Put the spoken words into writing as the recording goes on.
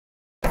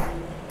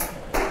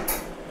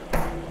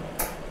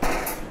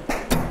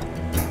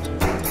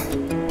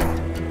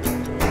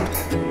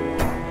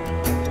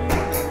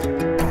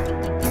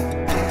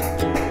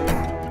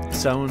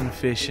salmon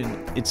fishing,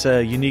 it's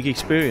a unique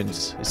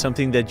experience. It's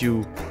something that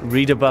you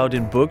read about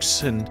in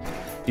books and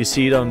you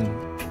see it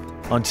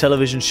on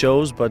television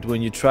shows, but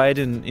when you try it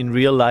in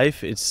real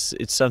life, it's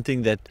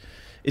something that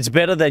it's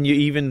better than you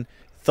even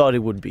thought it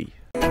would be.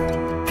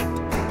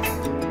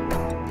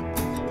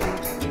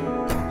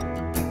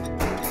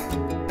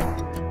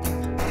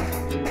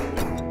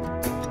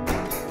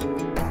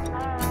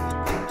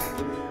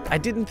 I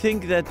didn't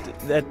think that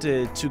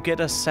to get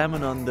a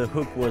salmon on the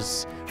hook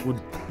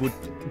would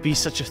be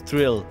such a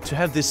thrill. To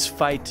have this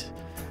fight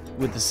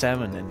with the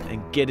salmon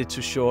and get it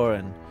to shore,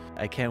 and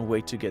I can't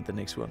wait to get the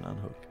next one on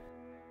hook.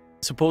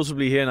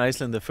 Supposedly here in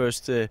Iceland, the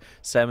first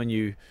salmon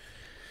you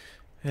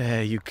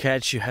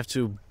catch, you have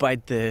to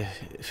bite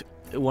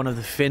one of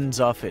the fins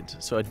off it.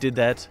 So I did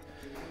that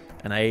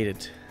and I ate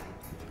it.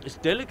 It's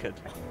delicate.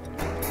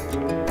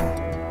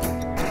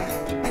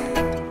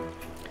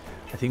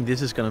 I think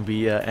this is going to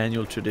be an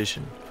annual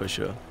tradition for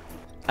sure.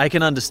 I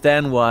can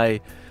understand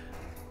why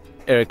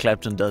Eric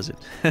Clapton does it.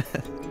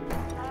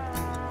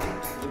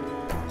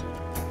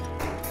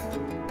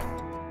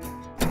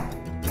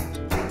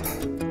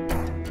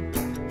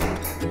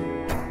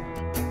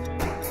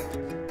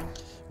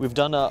 We've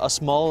done a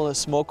small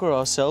smoker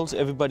ourselves.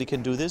 Everybody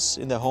can do this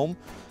in their home.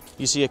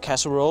 You see a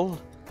casserole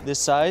this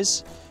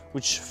size,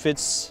 which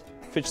fits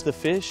the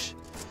fish.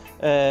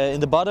 In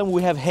the bottom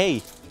we have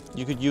hay.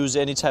 You could use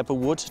any type of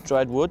wood,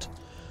 dried wood,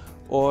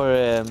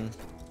 or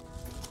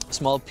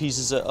small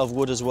pieces of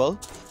wood as well.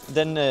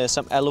 Then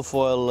some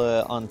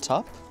alufoil on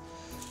top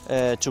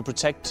to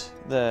protect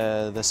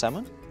the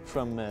salmon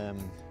from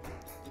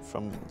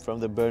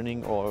the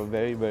burning or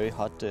very, very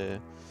hot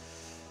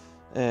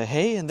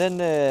hay. And then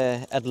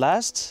at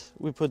last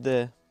we put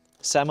the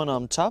salmon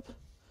on top,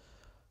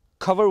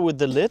 cover with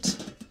the lid,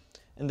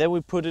 and then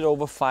we put it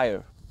over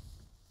fire.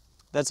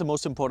 That's the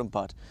most important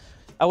part.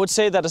 I would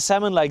say that a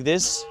salmon like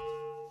this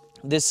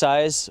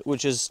size,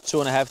 which is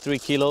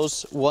 2.5–3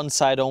 kilos, one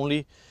side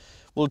only,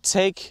 will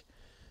take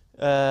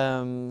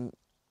 20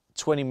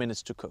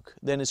 minutes to cook.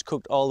 Then it's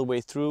cooked all the way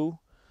through,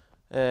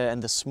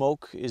 and the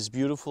smoke is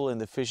beautiful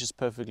and the fish is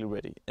perfectly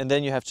ready. And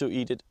then you have to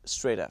eat it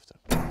straight after.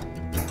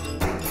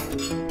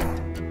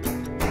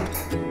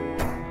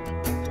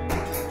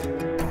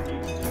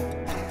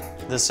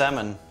 The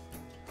salmon,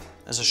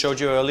 as I showed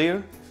you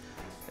earlier,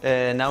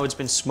 now it's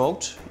been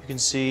smoked. You can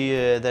see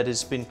that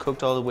it's been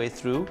cooked all the way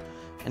through,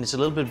 and it's a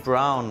little bit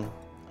brown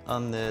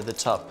on the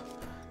top.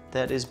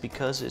 That is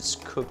because it's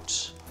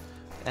cooked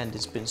and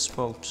it's been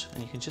smoked.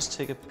 And you can just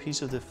take a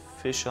piece of the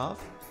fish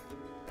off.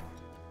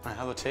 I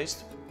have a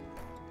taste,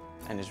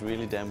 and it's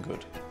really damn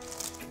good.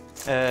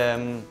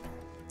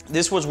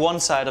 This was one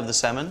side of the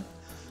salmon.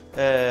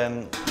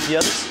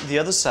 The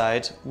other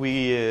side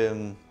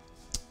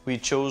we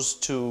chose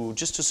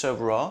just to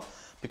serve raw,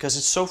 because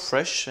it's so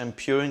fresh and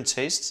pure in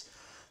taste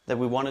that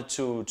we wanted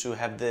to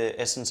have the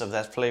essence of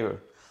that flavor.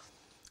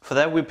 For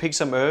that we picked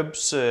some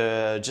herbs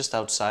just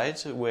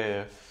outside,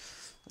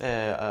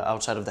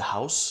 outside of the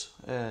house.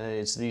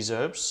 It's these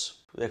herbs.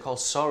 They're called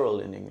sorrel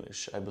in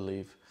English, I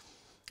believe.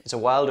 It's a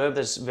wild herb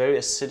that's very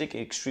acidic,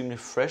 extremely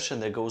fresh,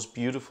 and that goes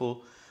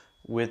beautiful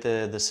with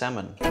the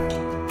salmon.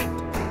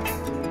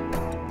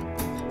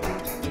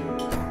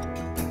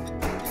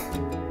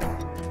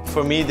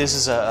 For me, this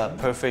is a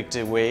perfect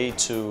way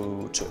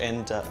to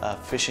end a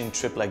fishing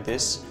trip like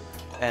this.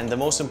 And the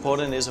most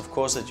important is, of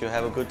course, that you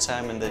have a good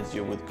time and that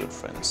you're with good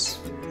friends.